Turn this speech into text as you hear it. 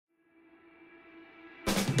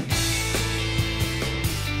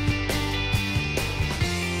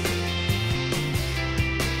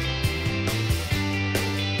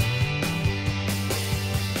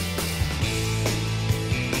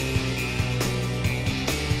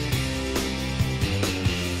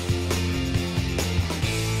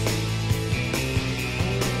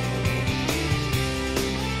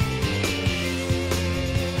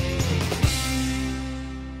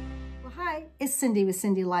Cindy with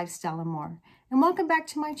Cindy Lifestyle and More, and welcome back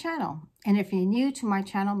to my channel. And if you're new to my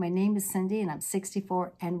channel, my name is Cindy and I'm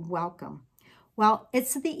 64 and welcome. Well,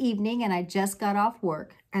 it's the evening and I just got off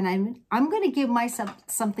work and I'm going to give myself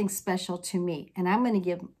something special to me, and I'm going to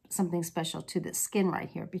give something special to the skin right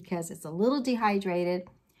here because it's a little dehydrated.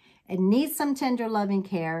 It needs some tender loving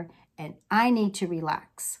care and I need to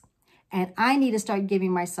relax. And I need to start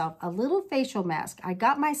giving myself a little facial mask.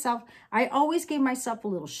 I always give myself a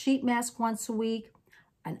little sheet mask once a week,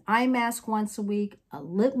 an eye mask once a week, a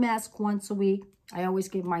lip mask once a week. I always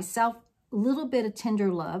give myself a little bit of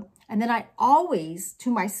tender love. And then I always,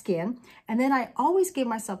 to my skin, and then I always give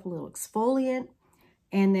myself a little exfoliant.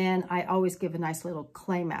 And then I always give a nice little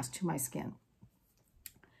clay mask to my skin.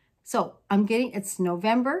 So it's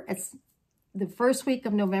November. It's the first week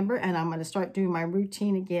of November, and I'm going to start doing my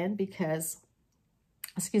routine again because,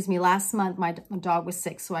 last month my dog was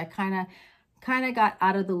sick, so I kind of got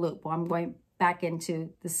out of the loop. Well, I'm going back into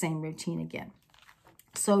the same routine again.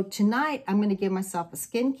 So tonight I'm going to give myself a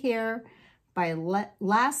skincare by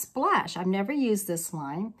LASPLASH. I've never used this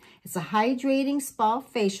line. It's a hydrating spa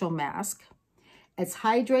facial mask. It's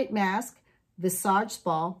hydrate mask, visage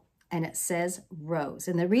spa, and it says rose.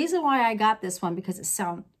 And the reason why I got this one because it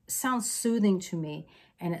sounds soothing to me,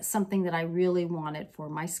 and it's something that I really wanted for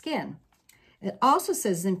my skin. It also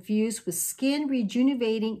says infused with skin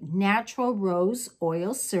rejuvenating natural rose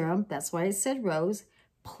oil serum. That's why it said rose,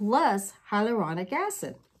 plus hyaluronic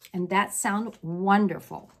acid. And that sounds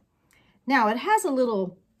wonderful. Now it has a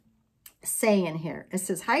little saying here. It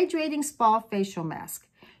says hydrating spa facial mask.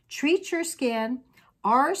 Treat your skin.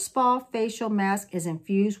 Our spa facial mask is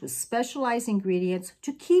infused with specialized ingredients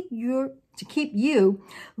to keep you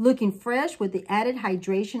looking fresh with the added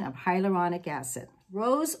hydration of hyaluronic acid.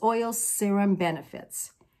 Rose oil serum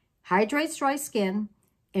benefits. Hydrates dry skin,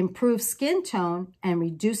 improves skin tone, and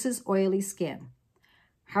reduces oily skin.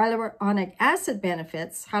 Hyaluronic acid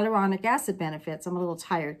benefits. I'm a little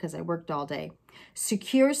tired because I worked all day.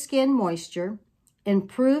 Secure skin moisture,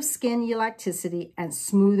 improves skin elasticity, and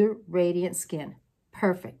smoother, radiant skin.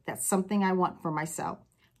 Perfect. That's something I want for myself.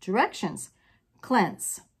 Directions.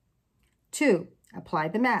 Cleanse. 2, apply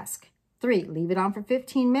the mask. 3, leave it on for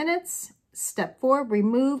 15 minutes. Step 4,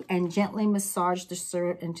 remove and gently massage the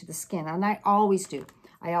serum into the skin. And I always do.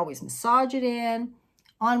 I always massage it in,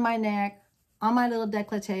 on my neck, on my little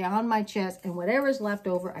décolleté, on my chest, and whatever is left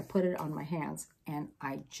over, I put it on my hands and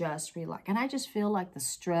I just relax. And I just feel like the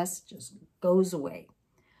stress just goes away.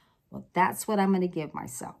 Well, that's what I'm going to give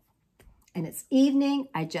myself. And it's evening.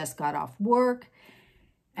 I just got off work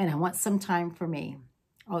and I want some time for me.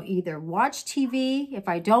 I'll either watch TV. If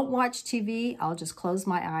I don't watch TV, I'll just close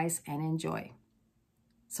my eyes and enjoy.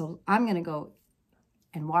 So I'm going to go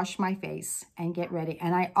and wash my face and get ready.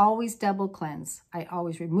 And I always double cleanse. I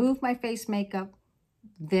always remove my face makeup,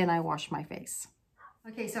 then I wash my face.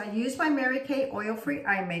 Okay, so I use my Mary Kay oil-free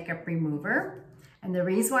eye makeup remover. And the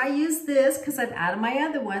reason why I use this, because I'm out of my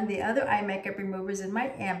other one, the other eye makeup remover is in my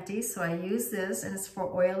empty, so I use this, and it's for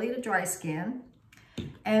oily to dry skin.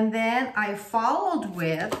 And then I followed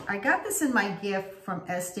with, I got this in my gift from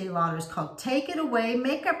Estee Lauder. It's called Take It Away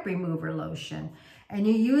Makeup Remover Lotion. And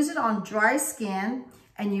you use it on dry skin,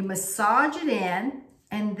 and you massage it in,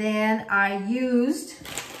 and then I used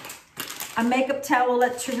a makeup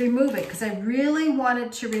towelette to remove it because I really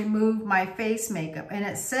wanted to remove my face makeup. And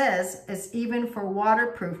it says it's even for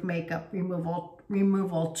waterproof makeup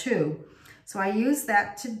removal too. So I used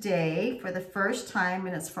that today for the first time,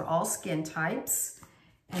 and it's for all skin types.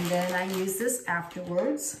 And then I use this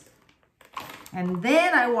afterwards. And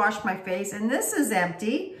then I wash my face, and this is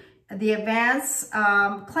empty. The Advanced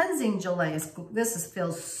Cleansing Gelée.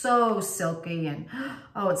 Feels so silky, and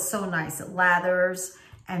oh, it's so nice. It lathers.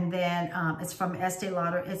 And then it's from Estee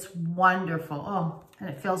Lauder. It's wonderful. Oh, and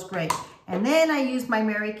it feels great. And then I use my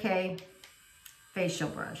Mary Kay facial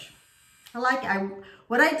brush. I like it.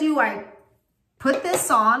 What I do, I put this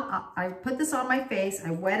on. I put this on my face.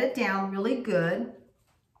 I wet it down really good.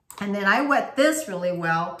 And then I wet this really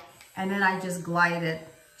well. And then I just glide it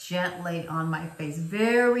gently on my face.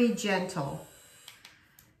 Very gentle.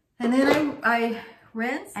 And then I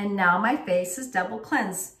rinse. And now my face is double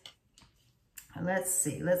cleansed. Let's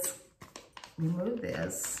see, let's remove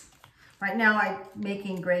this. Right now I'm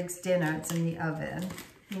making Greg's dinner. It's in the oven.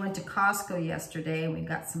 We went to Costco yesterday and we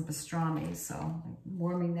got some pastrami, so I'm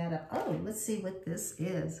warming that up. Oh, let's see what this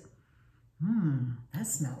is. That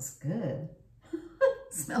smells good.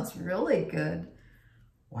 It smells really good.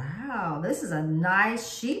 Wow, this is a nice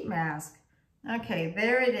sheet mask. Okay,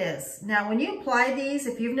 there it is. Now when you apply these,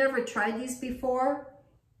 if you've never tried these before,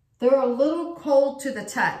 they're a little cold to the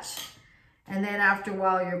touch. And then after a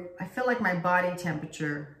while, I feel like my body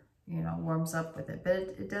temperature, you know, warms up with it. But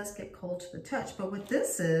it does get cold to the touch. But what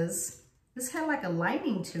this had like a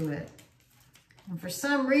lining to it. And for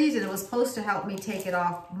some reason, it was supposed to help me take it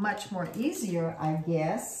off much more easier, I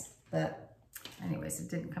guess. But anyways, it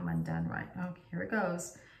didn't come undone right. Okay, here it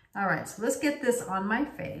goes. All right, so let's get this on my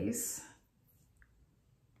face.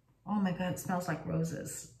 Oh my God, it smells like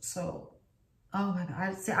roses. So, oh my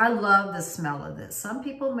God, I love the smell of this. Some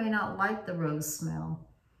people may not like the rose smell,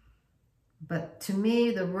 but to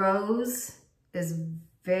me, the rose is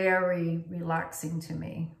very relaxing to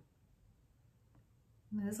me.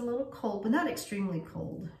 It is a little cold, but not extremely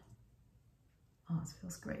cold. Oh, it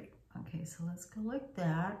feels great. Okay, so let's go like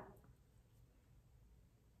that.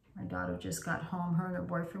 My daughter just got home. Her and her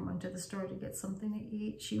boyfriend went to the store to get something to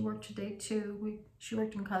eat. She worked today too. She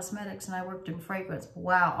worked in cosmetics and I worked in fragrance.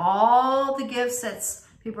 Wow, all the gift sets.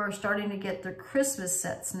 People are starting to get their Christmas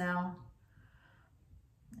sets now.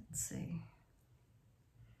 Let's see.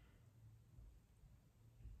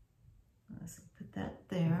 Let's put that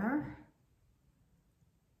there.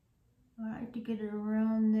 I like to get it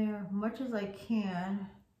around there as much as I can.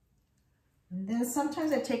 And then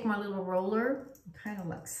sometimes I take my little roller and kind of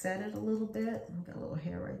like set it a little bit. I've got a little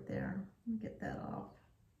hair right there. Let me get that off.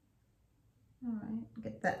 All right,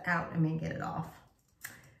 get that out. I mean, get it off.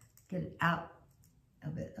 Get it out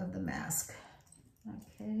of the mask.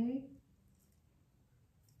 Okay.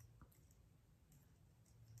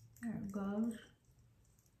 There it goes.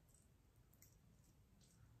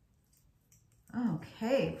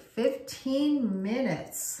 Okay, 15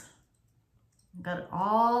 minutes.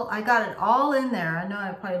 I got it all in there. I know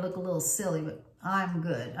I probably look a little silly, but I'm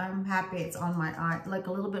good. I'm happy it's on my eye, like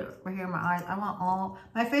a little bit right here in my eyes.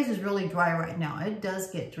 My face is really dry right now. It does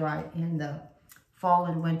get dry in the fall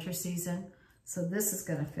and winter season. So this is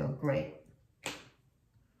gonna feel great.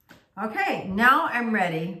 Okay, now I'm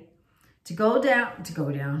ready to go to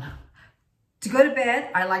bed.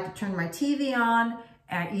 I like to turn my TV on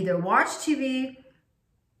and either watch TV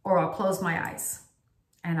or I'll close my eyes.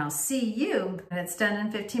 And I'll see you, and it's done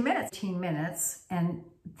in 15 minutes. 15 minutes, and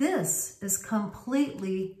this is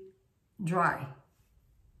completely dry.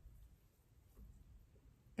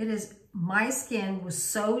 It is, my skin was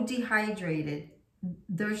so dehydrated.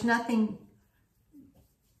 There's nothing,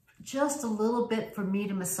 just a little bit for me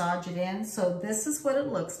to massage it in. So this is what it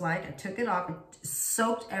looks like. I took it off, it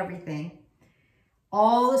soaked everything.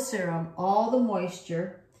 All the serum, all the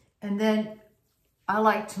moisture, and then I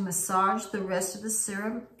like to massage the rest of the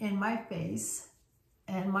serum in my face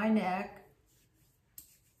and my neck.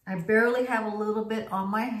 I barely have a little bit on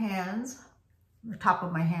my hands, the top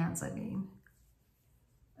of my hands, I mean.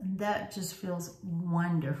 And that just feels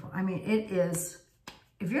wonderful. I mean, it is,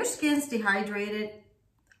 if your skin's dehydrated,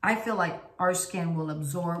 I feel like our skin will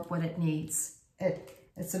absorb what it needs.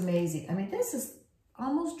 It's amazing. I mean, this is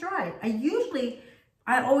almost dry.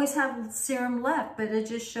 I always have serum left, but it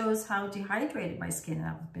just shows how dehydrated my skin is.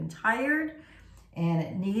 I've been tired and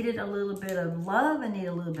it needed a little bit of love. I needed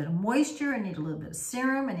a little bit of moisture. I needed a little bit of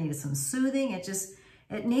serum. I needed some soothing.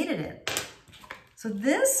 It needed it. So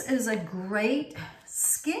this is a great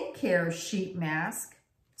skincare sheet mask,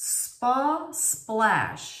 Spa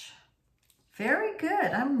Splash. Very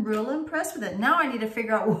good. I'm real impressed with it. Now I need to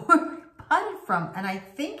figure out where I bought it from. And I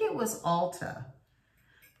think it was Ulta.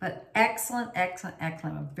 But excellent, excellent,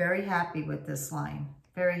 excellent. I'm very happy with this line.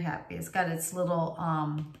 Very happy. It's got its little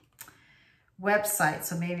website,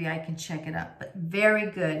 so maybe I can check it out. But very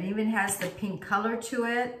good. It even has the pink color to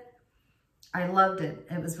it. I loved it.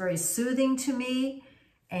 It was very soothing to me,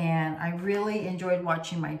 and I really enjoyed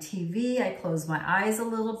watching my TV. I closed my eyes a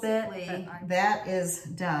little bit. That is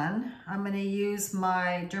done. I'm going to use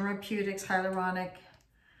my Dermapeutics Hyaluronic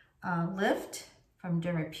Lift from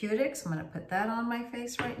Dermapeutics. I'm going to put that on my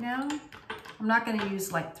face right now. I'm not going to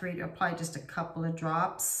use like 3, I'll apply just a couple of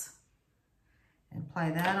drops and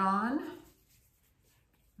apply that on.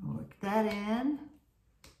 Work that in.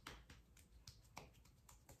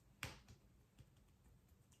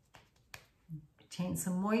 Retain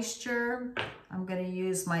some moisture. I'm going to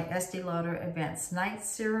use my Estee Lauder Advanced Night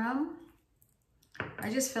Serum.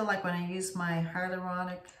 I just feel like when I use my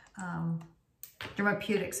Hyaluronic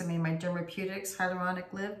Dermapeutics, my Dermapeutics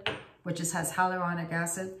Hyaluronic Lift, which just has hyaluronic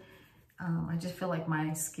acid, I just feel like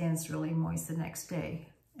my skin's really moist the next day.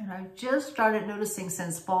 And I just started noticing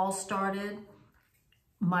since fall started,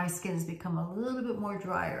 my skin has become a little bit more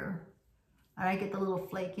drier. And I get the little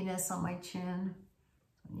flakiness on my chin.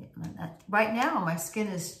 Right now, my skin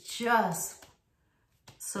is just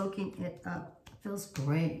soaking it up. It feels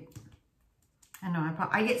great. I know,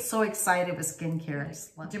 I get so excited with skincare.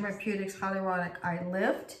 Dermapeutics Hyaluronic Eye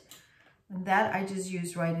Lift. And that I just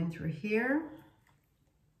used right in through here.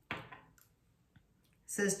 It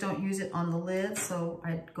says don't use it on the lid, so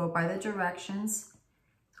I go by the directions.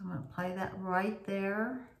 So I'm going to apply that right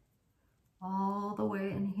there, all the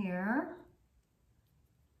way in here.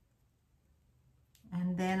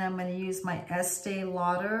 And then I'm going to use my Estee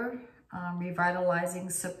Lauder Revitalizing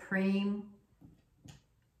Supreme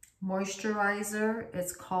Moisturizer.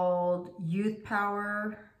 It's called Youth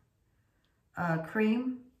Power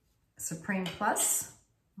Cream Supreme Plus.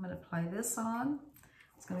 I'm going to apply this on.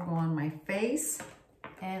 It's going to go on my face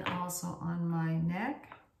and also on my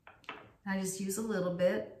neck. I just use a little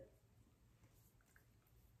bit.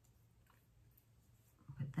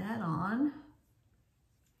 Put that on.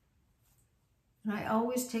 And I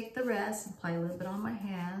always take the rest and apply a little bit on my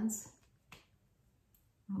hands.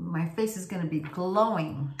 My face is going to be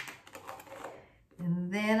glowing.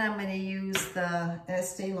 And then I'm going to use the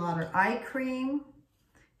Estee Lauder Eye Cream.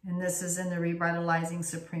 And this is in the Revitalizing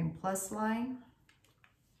Supreme Plus line.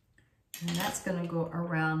 And that's going to go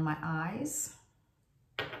around my eyes.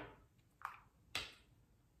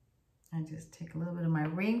 I just take a little bit of my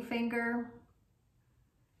ring finger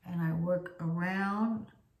and I work around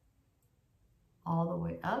all the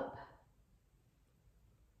way up.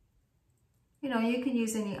 You know, you can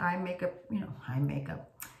use any eye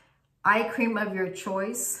makeup, eye cream of your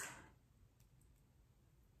choice.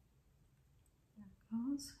 There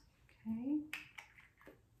it goes. Okay.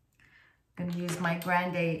 I'm going to use my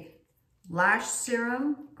Grande Lash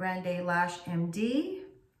Serum, Grande Lash-MD.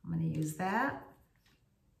 I'm going to use that.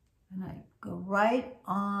 And I go right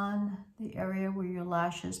on the area where your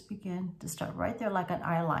lashes begin to start, right there like an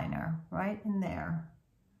eyeliner, right in there.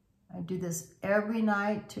 I do this every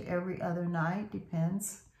night to every other night,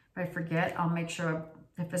 depends. If I forget, I'll make sure,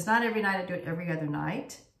 if it's not every night, I do it every other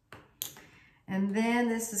night. And then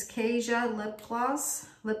this is Kaja lip gloss,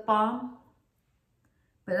 lip balm,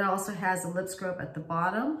 but it also has a lip scrub at the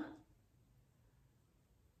bottom.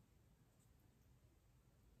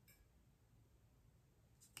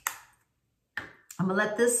 I'm gonna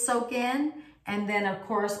let this soak in, and then of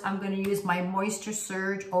course I'm gonna use my Moisture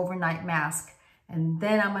Surge Overnight Mask, and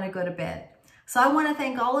then I'm gonna go to bed. So I wanna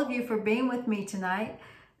thank all of you for being with me tonight.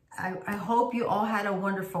 I hope you all had a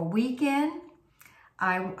wonderful weekend.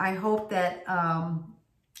 I hope that,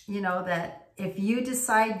 you know, that if you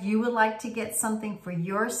decide you would like to get something for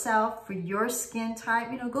yourself, for your skin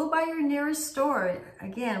type, you know, go by your nearest store.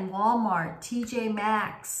 Again, Walmart, TJ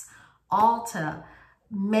Maxx, Ulta,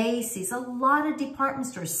 Macy's, a lot of department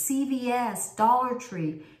stores, CVS, Dollar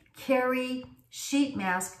Tree, carry sheet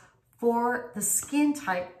mask for the skin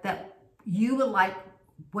type that you would like,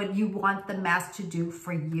 what you want the mask to do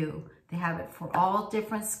for you. They have it for all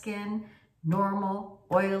different skin, normal,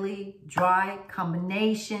 oily, dry,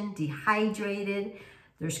 combination, dehydrated.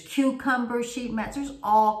 There's cucumber sheet masks, there's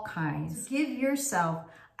all kinds. Give yourself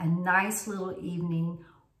a nice little evening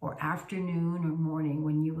or afternoon or morning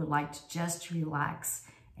when you would like to just relax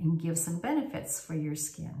and give some benefits for your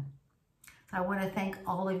skin. So I want to thank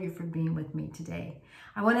all of you for being with me today.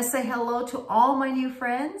 I want to say hello to all my new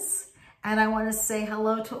friends, and I want to say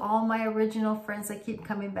hello to all my original friends that keep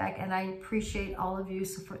coming back, and I appreciate all of you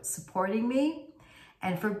for supporting me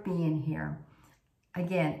and for being here.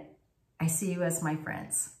 Again, I see you as my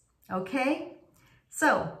friends, okay?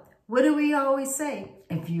 So what do we always say?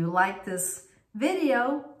 If you like this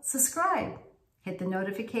video, subscribe. Hit the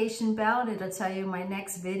notification bell. It'll tell you my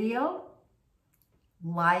next video.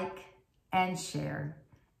 Like and share.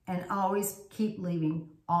 And always keep leaving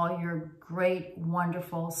all your great,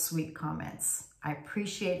 wonderful, sweet comments. I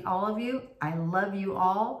appreciate all of you. I love you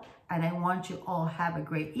all. And I want you all have a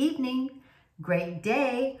great evening, great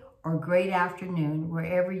day, or great afternoon,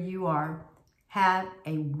 wherever you are. Have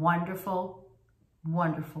a wonderful,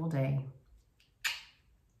 wonderful day.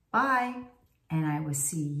 Bye. And I will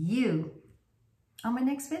see you on my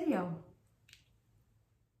next video.